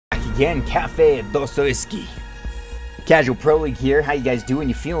again, Cafe Dostoevsky. Casual Pro League here. How you guys doing?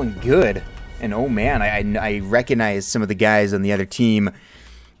 You feeling good? And oh man, I recognize some of the guys on the other team.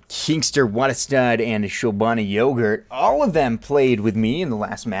 Kingster, What a Stud, and Shobana Yogurt. All of them played with me in the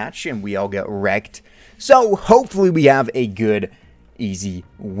last match, and we all got wrecked. So hopefully we have a good, easy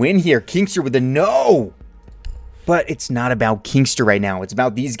win here. Kingster with a no! But it's not about Kingster right now. It's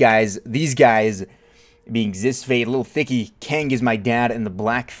about these guys. These guys being Zisfate, Little Thicky, Kang is my dad, and the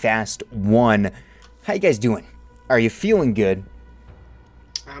Black Fast 1. How you guys doing? Are you feeling good?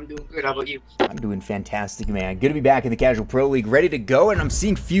 I'm doing good. How about you? I'm doing fantastic, man. Good to be back in the Casual Pro League, ready to go, and I'm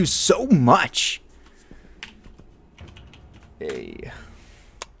seeing Fuse so much. Hey.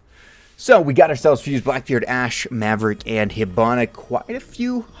 So, we got ourselves Fuse, Blackbeard, Ash, Maverick, and Hibana. Quite a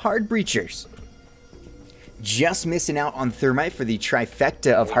few hard breachers. Just missing out on Thermite for the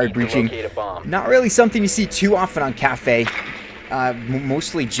trifecta of hard breaching. Not really something you see too often on Cafe.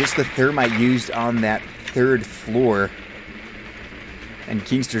 Mostly just the Thermite used on that third floor. And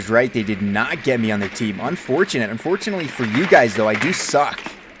Kingster's right, they did not get me on their team. Unfortunate. Unfortunately for you guys, though, I do suck.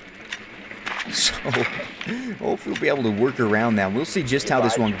 So, hopefully we'll be able to work around that. We'll see just how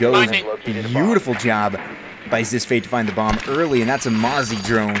this one goes. Beautiful job by Zisfate to find the bomb early, and that's a Mozzie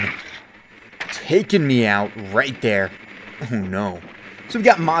drone. Taking me out right there. Oh no. So we've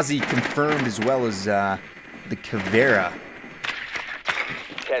got Mozzie confirmed as well as the Caveira.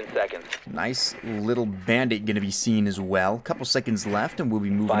 10 seconds. Nice little bandit going to be seen as well. Couple seconds left and we'll be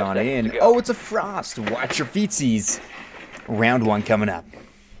moving on in. Oh, it's a Frost. Watch your feetsies. Round 1 coming up.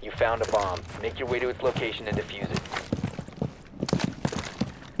 You found a bomb. Make your way to its location and defuse it.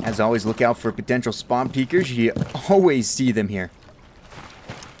 As always, look out for potential spawn peekers. You always see them here.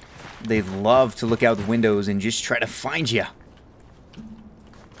 They love to look out the windows and just try to find you.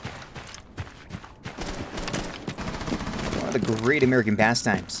 One of the great American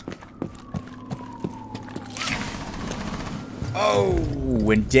pastimes. Oh,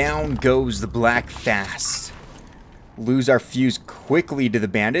 and down goes the Black Fast. Lose our Fuse quickly to the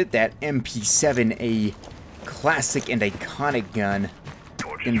Bandit. That MP7, a classic and iconic gun.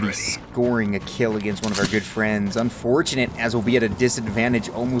 Going to be scoring a kill against one of our good friends. Unfortunate, as we'll be at a disadvantage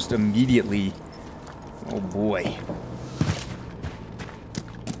almost immediately. Oh boy.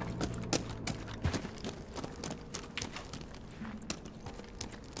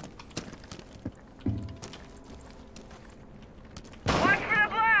 Watch for the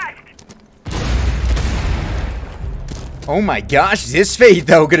blast! Oh my gosh, Zisfate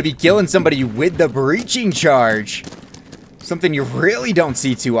though, going to be killing somebody with the breaching charge. Something you really don't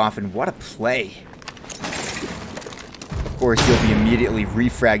see too often. What a play. Of course, you'll be immediately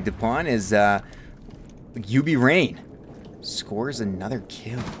refragged upon as UB Rain scores another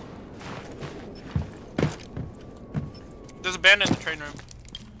kill. There's a bandit in the train room.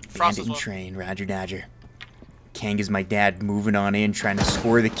 Frost Bandit as well. train, Roger Dodger. Kang is my dad, moving on in, trying to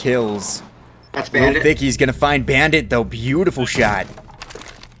score the kills. That's Little Bandit. Thicky's gonna find Bandit though. Beautiful shot.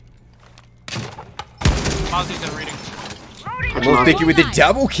 Mozzie's in reading. That's Little Mozzie. Thicky with the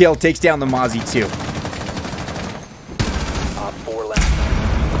double kill takes down the Mozzie too. 4 left.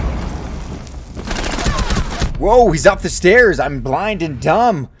 Whoa, he's up the stairs. I'm blind and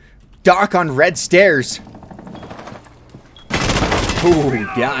dumb. Doc on red stairs.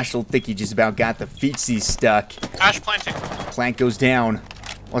 Oh gosh, Little Thicky just about got the feetsies stuck. Ash planting. Plank goes down.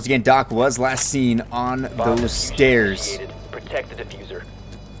 Once again, Doc was last seen on Bomb those diffusion stairs. initiated. Protect the diffuser.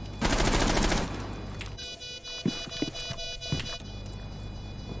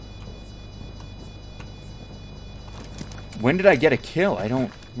 When did I get a kill? I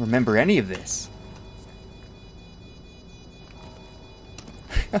don't remember any of this.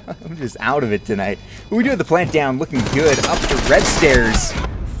 I'm just out of it tonight. But we do have the plant down, looking good. Up the red stairs.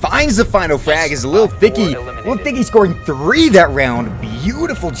 Finds the final frag as a Little Thicky. Little Thicky scoring 3 that round.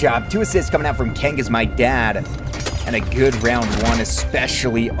 Beautiful job. 2 assists coming out from Kang is my dad. And a good round 1,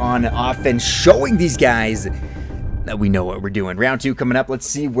 especially on offense. Showing these guys that we know what we're doing. Round 2 coming up. Let's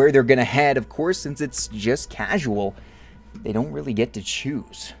see where they're going to head. Of course, since it's just casual, they don't really get to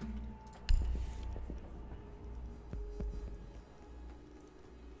choose.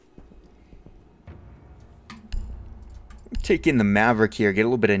 Take in the Maverick here, get a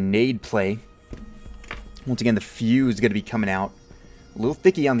little bit of nade play. Once again, the Fuse is going to be coming out. Little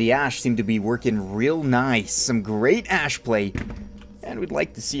Thicky on the Ash seemed to be working real nice. Some great Ash play, and we'd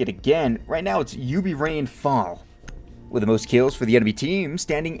like to see it again. Right now, it's UB Rain Fall, with the most kills for the enemy team,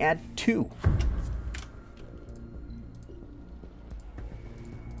 standing at 2.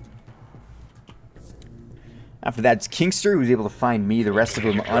 After that, it's Kingster who's able to find me. The rest of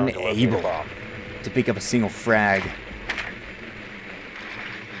them unable to pick up a single frag.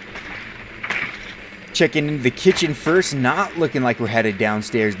 checking into the kitchen first. Not looking like we're headed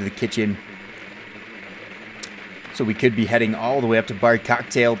downstairs to the kitchen. So we could be heading all the way up to bar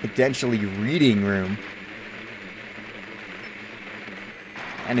cocktail, potentially reading room.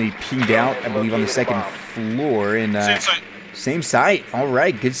 Enemy pinged out, I believe, on the second floor. And same site. All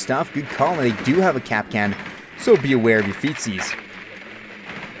right, good stuff. Good call. And they do have a cap can, so be aware of your feetsies.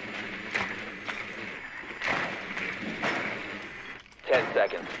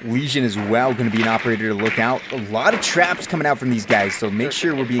 Legion as well, going to be an operator to look out. A lot of traps coming out from these guys, so make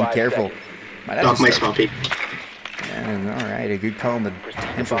sure we're being careful. Doc might spawn peek. And all right, a good call on the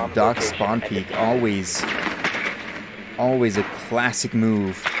potential Doc spawn peek. Always a classic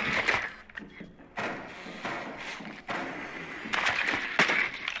move.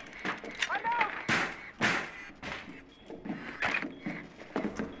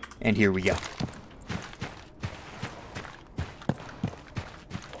 And here we go.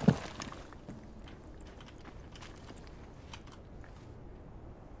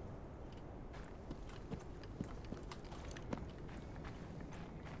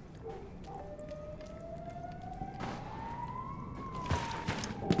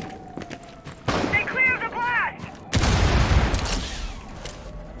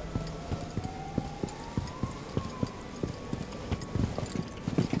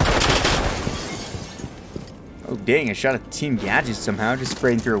 Dang, I shot a Team Gadget somehow, just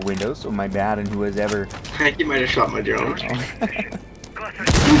spraying through a window, so my bad, and who was ever... You might have shot my drone.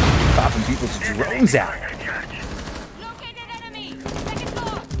 Popping people's drones out.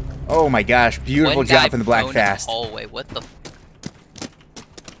 Oh my gosh, beautiful job from the Black Fast. Hallway. What the...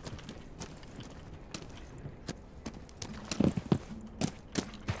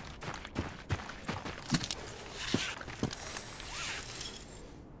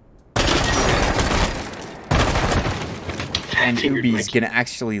 And Ubi's gonna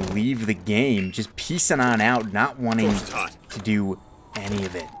actually leave the game, just piecing on out, not wanting to do any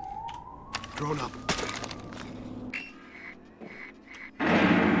of it. Drone up.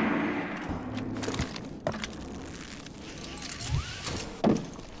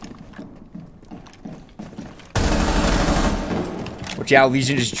 Watch out,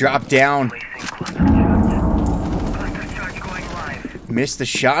 Legion just dropped down. Missed the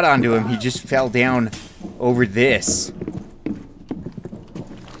shot onto him, he just fell down over this.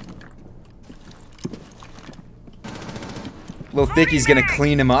 Little Thicky's gonna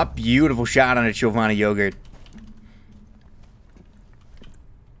clean him up. Beautiful shot on a Giovanni Yogurt.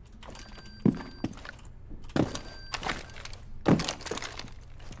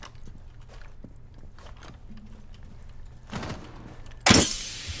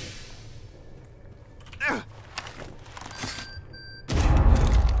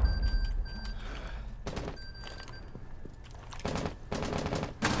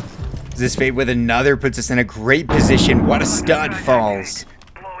 This fade with another puts us in a great position. What a stud falls.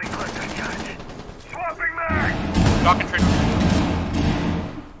 Doc and trade.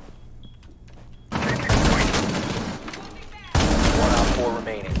 One out, 4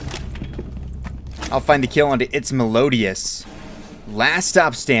 remaining. I'll find the kill onto It's Melodious. Last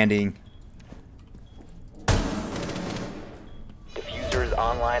stop standing. Diffuser is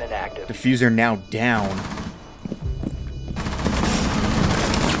online and active. Diffuser now down.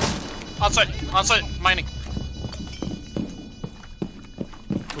 On-site, mining.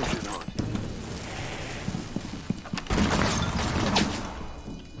 Push it on.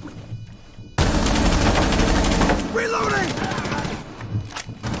 Reloading!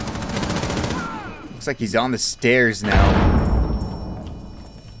 Looks like he's on the stairs now.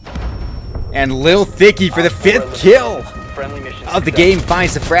 And Lil Thicky for the 5th kill of the game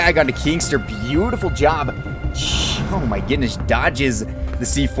finds the frag onto Kingster. Beautiful job. Oh my goodness, dodges the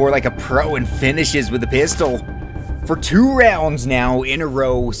C4 like a pro and finishes with the pistol for 2 rounds now in a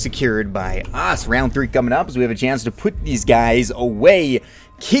row secured by us. Round 3 coming up as we have a chance to put these guys away.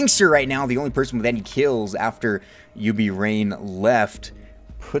 Kingster right now, the only person with any kills after UB Rain left,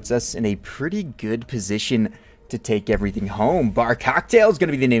 puts us in a pretty good position to take everything home. Bar Cocktail is going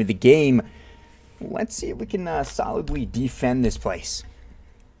to be the name of the game. Let's see if we can solidly defend this place.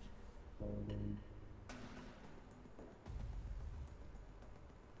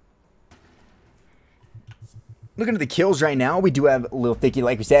 Looking at the kills right now, we do have Lil Thicky,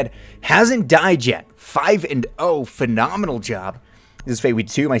 like we said, hasn't died yet. 5-0, phenomenal job. This is Fade with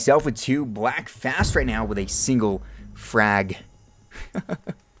 2, myself with 2, Black Fast right now with a single frag.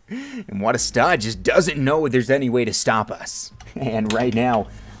 And what a stud, just doesn't know if there's any way to stop us. And right now,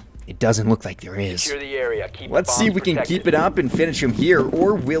 it doesn't look like there is. Secure the area. Keep Let's see if we can keep it up and finish him here,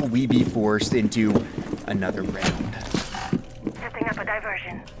 or will we be forced into another round? Setting up a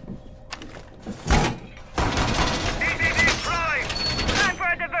diversion.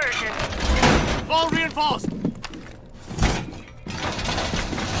 All reinforced. Be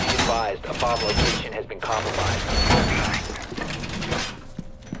advised, a bomb location has been compromised.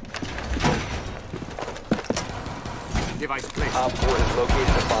 Device placed. Op 4 has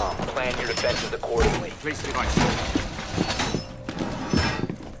located a bomb. Plan your defenses accordingly. Place device.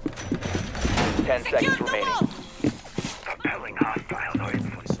 10 seconds remaining. Propelling hostile noise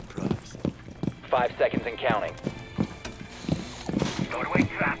for surprise. 5 seconds and counting. Doorway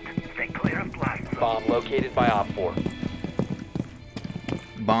trapped. Stay clear of blast. Bomb located by Op 4.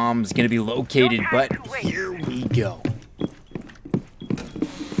 Bomb's gonna be located, but here we go.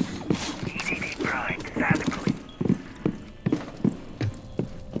 EDD prime. Statically.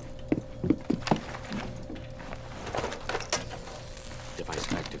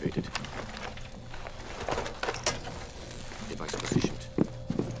 Device activated. Device positioned.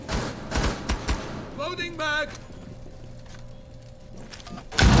 Loading bag.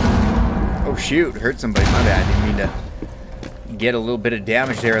 Oh shoot, hurt somebody. My bad. Didn't mean to get a little bit of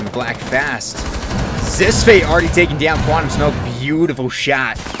damage there in the black fast. Zisfate already taking down Quantum Smoke. Beautiful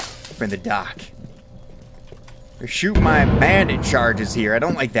shot from the dock. They're shooting my bandit charges here. I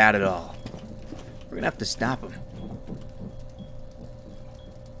don't like that at all. We're gonna have to stop them.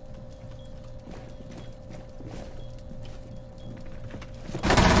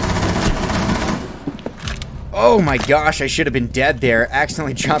 Oh my gosh, I should have been dead there.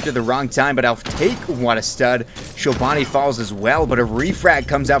 Accidentally dropped at the wrong time, but I'll take what a stud. Shobani falls as well, but a refrag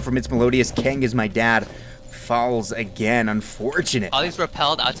comes out from its Melodious. Kang is my dad. Falls again. Unfortunate. All these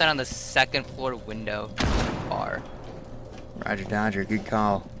repelled outside on the second floor window bar. Roger Dodger, good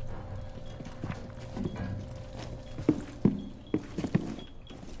call.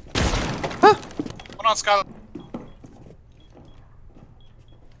 Hold on, Skylar.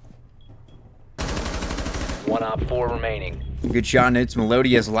 One Op 4 remaining. Good shot, and it's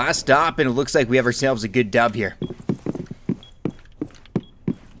Melodious. Last stop, and it looks like we have ourselves a good dub here.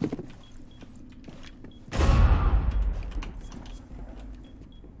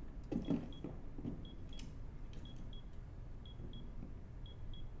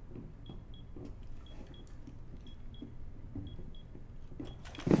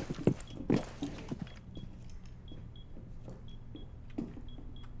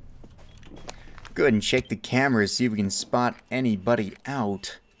 Go ahead and check the cameras, see if we can spot anybody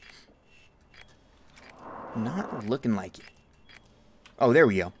out. Not looking like it. Oh, there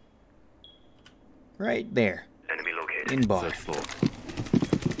we go. Right there. Enemy located. In bar. Third floor.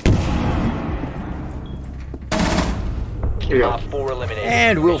 Here we go. Op 4 eliminated.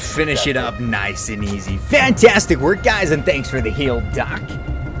 And we'll finish it up nice and easy. Fantastic work, guys, and thanks for the heal, Doc.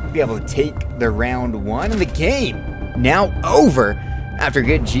 Be able to take the round one, and the game now over. After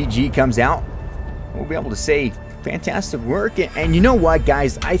good GG comes out, we'll be able to say fantastic work. And you know what,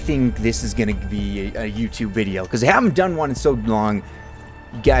 guys? I think this is going to be a YouTube video because I haven't done one in so long.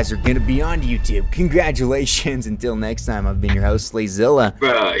 You guys are going to be on YouTube. Congratulations. Until next time, I've been your host, Slayzilla.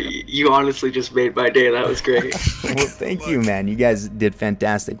 Bro, you honestly just made my day. That was great. Well, thank you, man. You guys did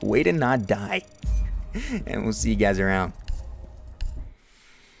fantastic. Way to not die. And we'll see you guys around.